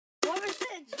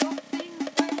it's your thing,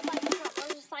 where it's like, I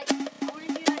was just like, I want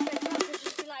to do like a job,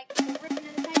 just be like, ripping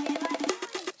in the paper, and like, no,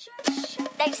 just shut.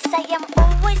 They say I'm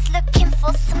always looking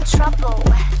for some trouble.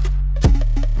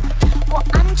 Well,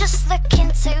 I'm just looking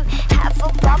to have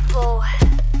a bubble.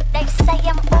 They say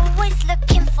I'm always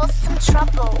looking for some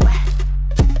trouble.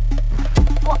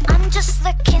 Well, I'm just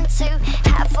looking to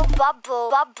have a bubble,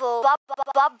 bubble, bubble,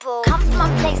 bubble. Come from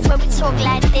a place where we talk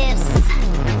like this,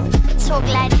 talk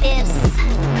like this,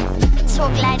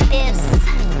 talk like this.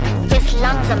 This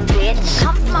London bitch.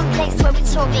 Come from a place where we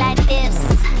talk like this,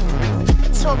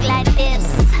 talk like this,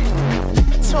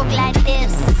 talk like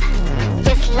this.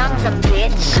 This London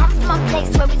bitch. Come from a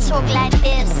place where we talk like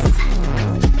this,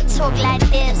 talk like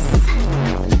this,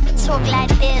 talk like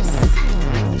this.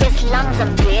 This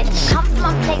London bitch. Come from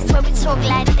a place where we talk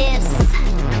like this,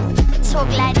 talk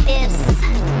like this,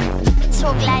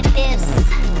 talk like this.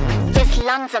 This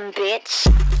London bitch.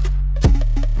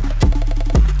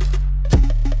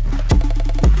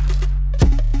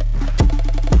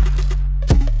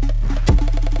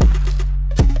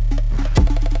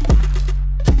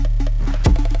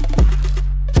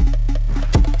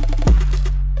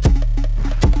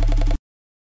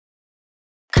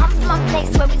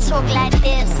 Place where we talk like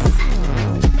this,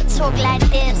 talk like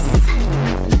this,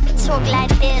 talk like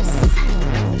this.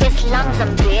 This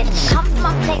London bitch. Come from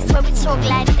a place where we talk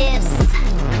like this,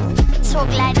 talk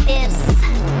like this,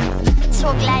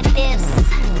 talk like this.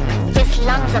 This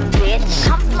London bitch.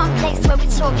 Come from a place where we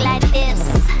talk like this,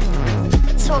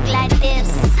 talk like this,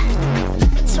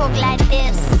 talk like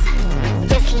this.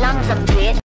 This London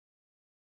bitch.